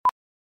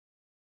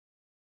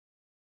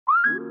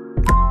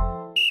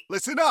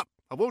Listen up.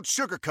 I won't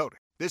sugarcoat it.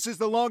 This is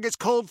the longest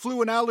cold,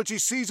 flu, and allergy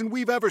season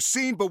we've ever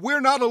seen, but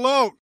we're not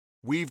alone.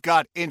 We've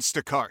got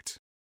Instacart.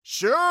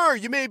 Sure,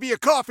 you may be a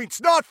coughing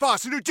snot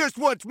faucet who just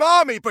wants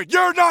mommy, but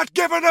you're not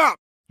giving up.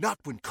 Not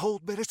when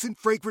cold medicine,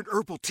 fragrant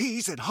herbal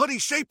teas, and honey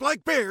shaped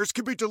like bears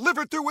can be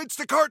delivered through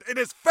Instacart in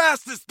as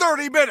fast as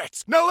 30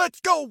 minutes. Now let's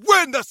go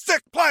win the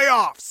sick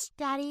playoffs.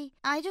 Daddy,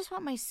 I just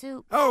want my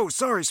soup. Oh,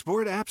 sorry,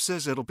 Sport. App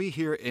says it'll be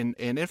here in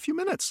a few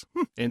minutes.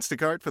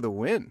 Instacart for the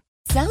win.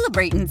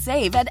 Celebrate and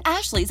save at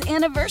Ashley's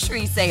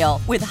Anniversary Sale.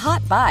 With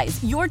Hot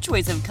Buys, your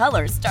choice of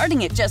colors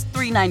starting at just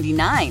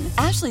 $3.99.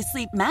 Ashley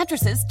Sleep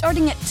mattresses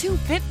starting at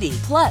 $2.50.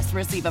 Plus,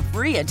 receive a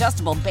free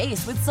adjustable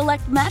base with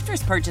select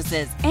mattress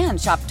purchases. And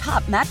shop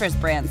top mattress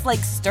brands like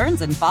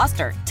Stearns &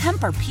 Foster,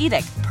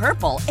 Tempur-Pedic,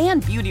 Purple,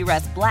 and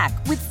Beautyrest Black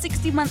with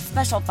 60-month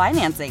special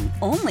financing.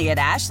 Only at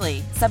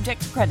Ashley.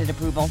 Subject to credit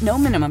approval. No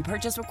minimum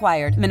purchase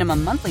required.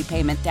 Minimum monthly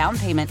payment, down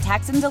payment,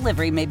 tax, and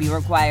delivery may be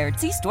required.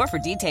 See store for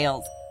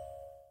details.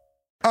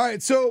 All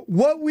right, so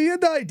what we had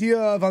the idea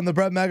of on the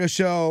Brett Mega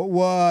Show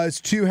was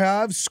to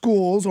have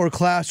schools or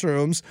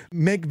classrooms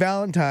make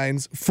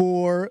Valentines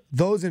for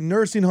those in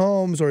nursing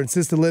homes or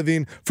assisted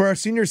living for our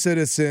senior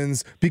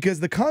citizens,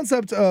 because the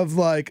concept of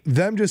like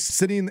them just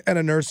sitting at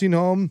a nursing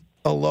home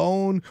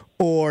alone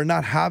or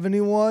not have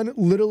anyone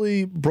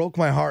literally broke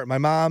my heart. My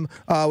mom,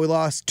 we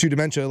lost to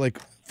dementia like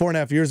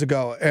 4.5 years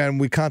ago, and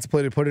we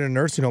contemplated putting her in a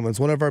nursing home.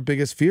 It's one of our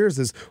biggest fears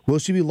is, will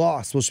she be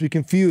lost? Will she be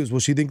confused? Will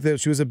she think that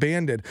she was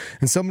abandoned?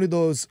 And so many of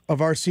those of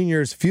our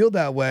seniors feel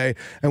that way.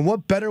 And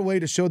what better way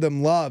to show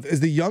them love is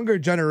the younger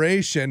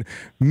generation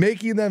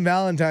making them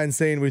Valentines,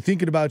 saying, we're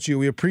thinking about you,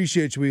 we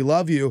appreciate you, we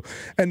love you.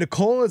 And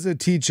Nicole is a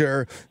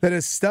teacher that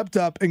has stepped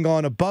up and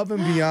gone above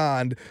and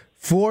beyond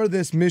for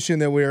this mission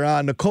that we're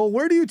on. Nicole,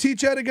 where do you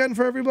teach at again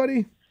for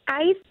everybody?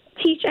 I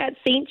teach at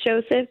St.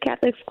 Joseph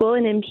Catholic School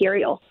in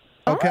Imperial.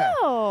 Okay.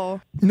 Oh.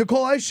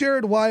 Nicole, I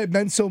shared why it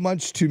meant so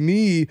much to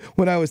me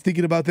when I was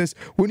thinking about this.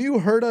 When you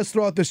heard us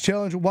throw out this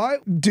challenge, why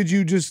did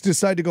you just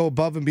decide to go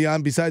above and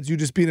beyond besides you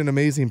just being an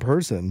amazing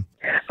person?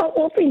 Oh,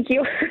 well, thank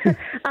you.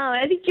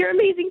 I think you're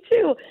amazing,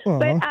 too. Uh-huh.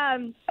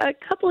 But a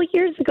couple of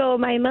years ago,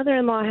 my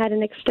mother-in-law had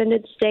an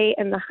extended stay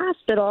in the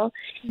hospital,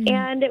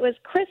 and it was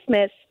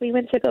Christmas. We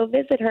went to go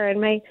visit her,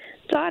 and my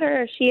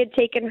daughter, she had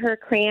taken her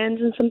crayons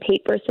and some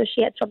paper, so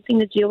she had something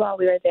to do while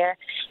we were there.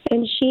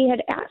 And she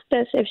had asked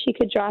us if she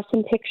could draw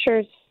some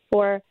pictures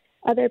for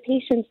other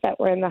patients that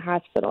were in the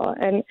hospital.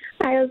 And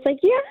I was like,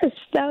 yes,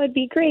 that would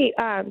be great.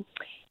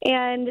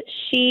 And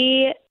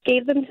she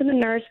gave them to the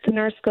nurse. The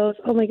nurse goes,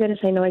 oh, my goodness,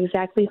 I know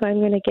exactly who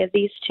I'm going to give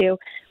these to.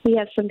 We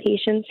have some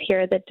patients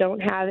here that don't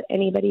have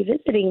anybody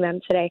visiting them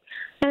today.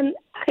 And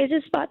I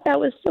just thought that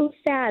was so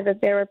sad that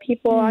there were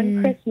people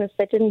on Christmas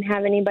that didn't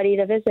have anybody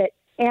to visit.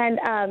 And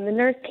the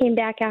nurse came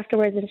back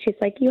afterwards, and she's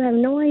like, you have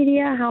no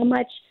idea how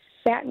much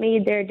that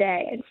made their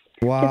day. It's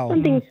just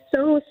something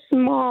so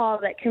small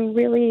that can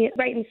really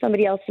brighten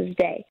somebody else's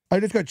day. I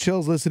just got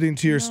chills listening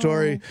to your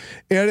story.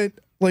 And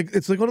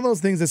it's like one of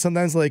those things that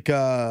sometimes like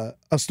a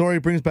story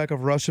brings back a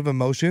rush of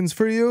emotions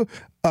for you.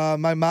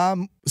 My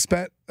mom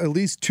spent at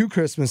least 2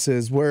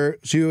 Christmases where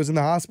she was in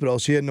the hospital.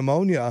 She had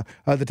pneumonia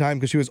at the time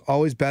because she was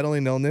always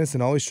battling illness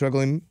and always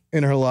struggling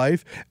in her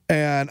life.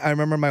 And I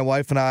remember my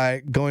wife and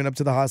I going up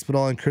to the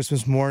hospital on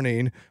Christmas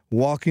morning,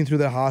 walking through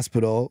the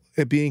hospital,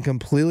 it being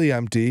completely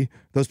empty,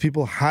 those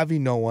people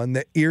having no one,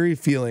 the eerie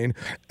feeling,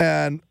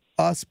 and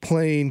us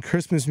playing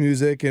Christmas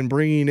music and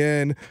bringing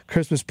in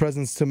Christmas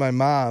presents to my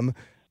mom.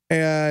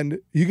 And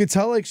you could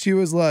tell like she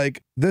was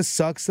like, this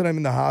sucks that I'm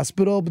in the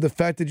hospital, but the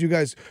fact that you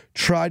guys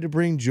tried to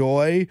bring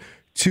joy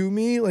to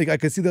me, like I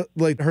could see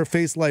her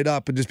face light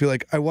up and just be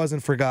like, I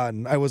wasn't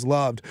forgotten, I was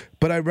loved.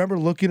 But I remember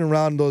looking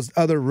around those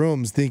other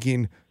rooms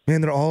thinking,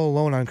 man, they're all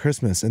alone on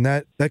Christmas, and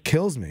that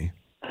kills me.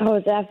 Oh,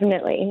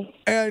 definitely.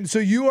 And so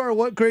you are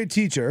what grade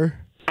teacher?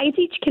 I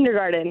teach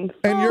kindergarten.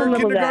 And your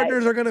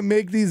kindergartners are going to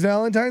make these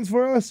Valentines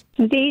for us?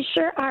 They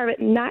sure are, but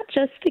not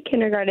just the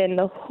kindergarten.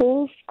 The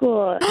whole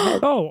school has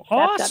awesome.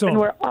 up, and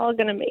we're all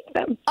going to make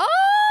them. Oh!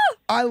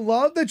 I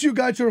love that you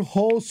got your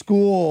whole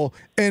school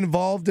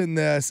involved in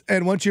this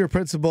and went to your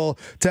principal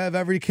to have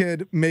every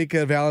kid make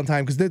a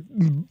Valentine, because that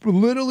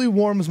literally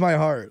warms my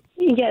heart.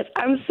 Yes,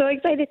 I'm so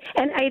excited.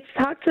 And I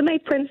talked to my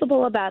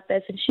principal about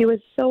this, and she was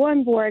so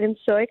on board and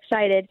so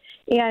excited.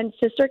 And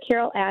Sister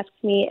Carol asked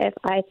me if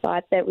I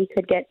thought that we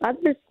could get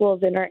other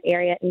schools in our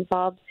area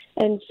involved.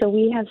 And so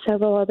we have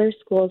several other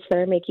schools that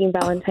are making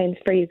Valentines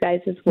for you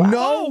guys as well.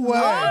 No way.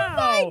 Oh,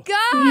 my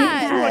God.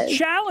 Yes. A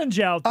challenge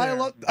out there.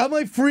 I'm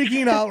like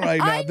freaking out right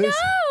now. I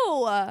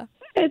know.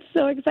 It's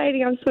so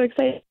exciting. I'm so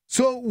excited.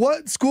 So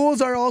what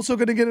schools are also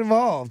going to get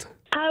involved?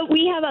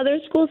 We have other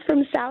schools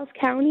from South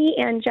County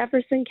and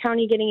Jefferson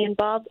County getting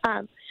involved.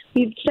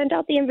 we've sent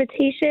out the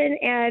invitation,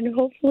 and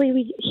hopefully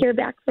we hear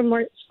back from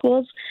more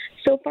schools.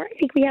 So far, I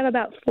think we have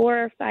about 4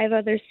 or 5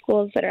 other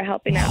schools that are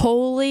helping out.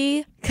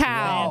 Holy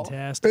cow.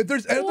 Fantastic. If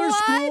there's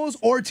schools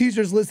or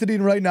teachers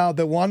listening right now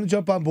that want to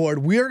jump on board,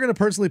 we are going to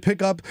personally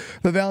pick up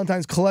the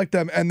Valentines, collect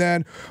them, and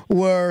then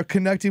we're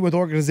connecting with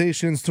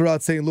organizations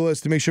throughout St. Louis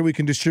to make sure we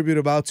can distribute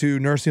them out to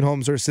nursing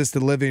homes or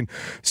assisted living.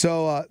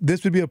 So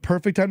this would be a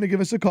perfect time to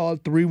give us a call,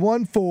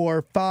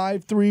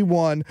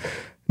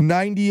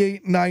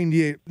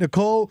 314-531-9898.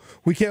 Nicole,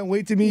 we can't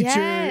wait to meet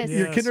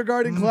your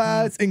kindergarten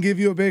class and give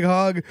you a big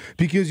hug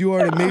because you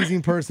are an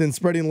amazing person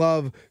spreading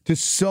love to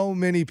so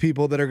many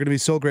people that are going to be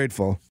so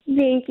grateful.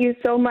 Thank you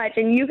so much.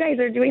 And you guys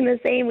are doing the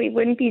same. We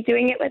wouldn't be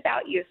doing it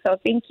without you. So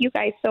thank you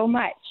guys so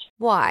much.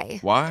 Why?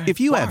 If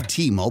you have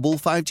T-Mobile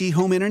 5G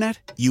home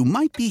internet, you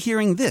might be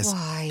hearing this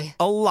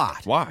a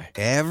lot.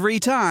 Every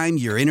time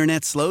your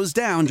internet slows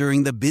down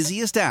during the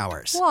busiest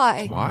hours.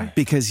 Why?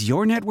 Because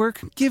your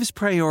network gives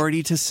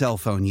priority to cell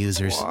phone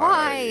users.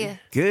 Why?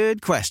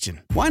 Good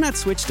question. Why not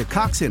switch to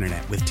Cox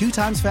Internet with 2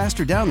 times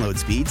faster download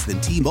speeds than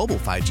T-Mobile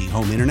 5G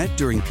home internet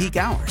during peak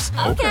hours?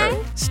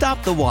 Okay.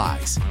 Stop the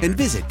whys and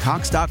visit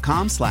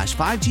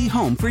cox.com/5G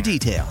home for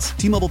details.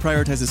 T-Mobile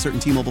prioritizes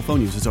certain T-Mobile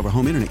phone users over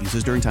home internet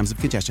users during times of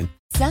congestion.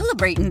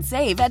 Celebrate and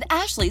save at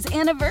Ashley's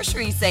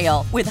Anniversary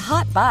Sale. With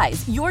Hot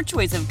Buys, your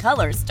choice of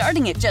colors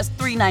starting at just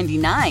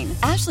 $3.99.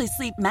 Ashley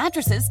Sleep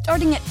mattresses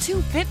starting at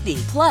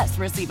 $2.50. Plus,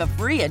 receive a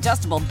free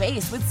adjustable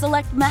base with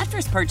select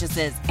mattress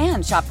purchases.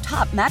 And shop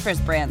top mattress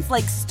brands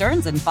like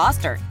Stearns &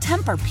 Foster,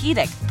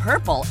 Tempur-Pedic,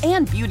 Purple,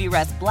 and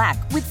Beautyrest Black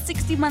with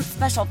 60-month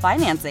special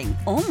financing.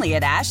 Only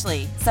at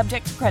Ashley.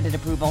 Subject to credit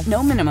approval.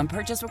 No minimum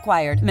purchase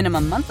required.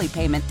 Minimum monthly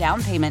payment,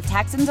 down payment,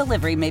 tax, and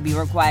delivery may be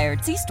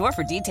required. See store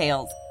for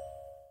details.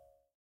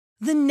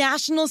 The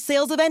national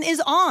sales event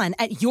is on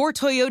at your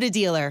Toyota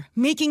dealer,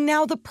 making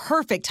now the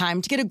perfect time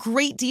to get a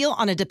great deal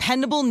on a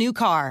dependable new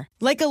car.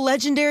 Like a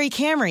legendary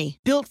Camry,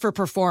 built for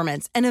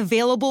performance and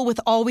available with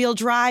all-wheel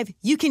drive,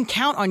 you can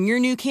count on your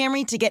new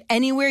Camry to get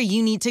anywhere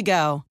you need to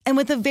go. And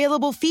with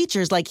available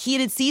features like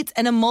heated seats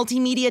and a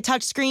multimedia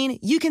touchscreen,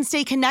 you can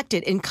stay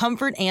connected in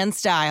comfort and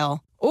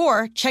style.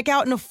 Or check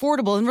out an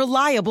affordable and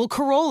reliable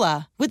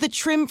Corolla with a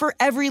trim for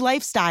every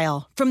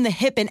lifestyle. From the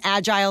hip and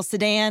agile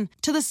sedan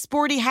to the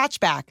sporty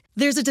hatchback,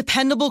 there's a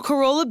dependable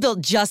Corolla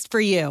built just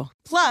for you.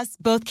 Plus,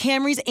 both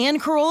Camrys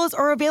and Corollas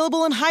are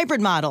available in hybrid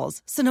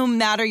models, so no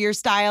matter your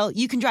style,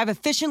 you can drive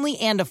efficiently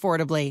and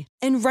affordably.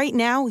 And right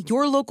now,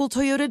 your local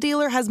Toyota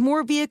dealer has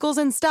more vehicles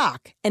in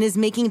stock and is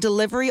making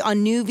delivery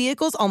on new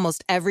vehicles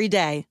almost every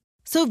day.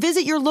 So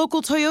visit your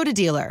local Toyota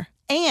dealer.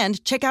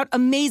 And check out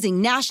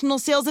amazing national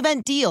sales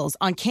event deals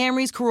on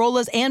Camrys,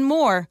 Corollas, and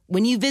more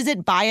when you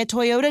visit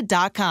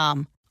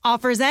buyatoyota.com.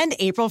 Offers end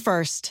April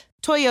 1st.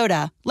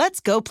 Toyota,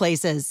 let's go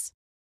places.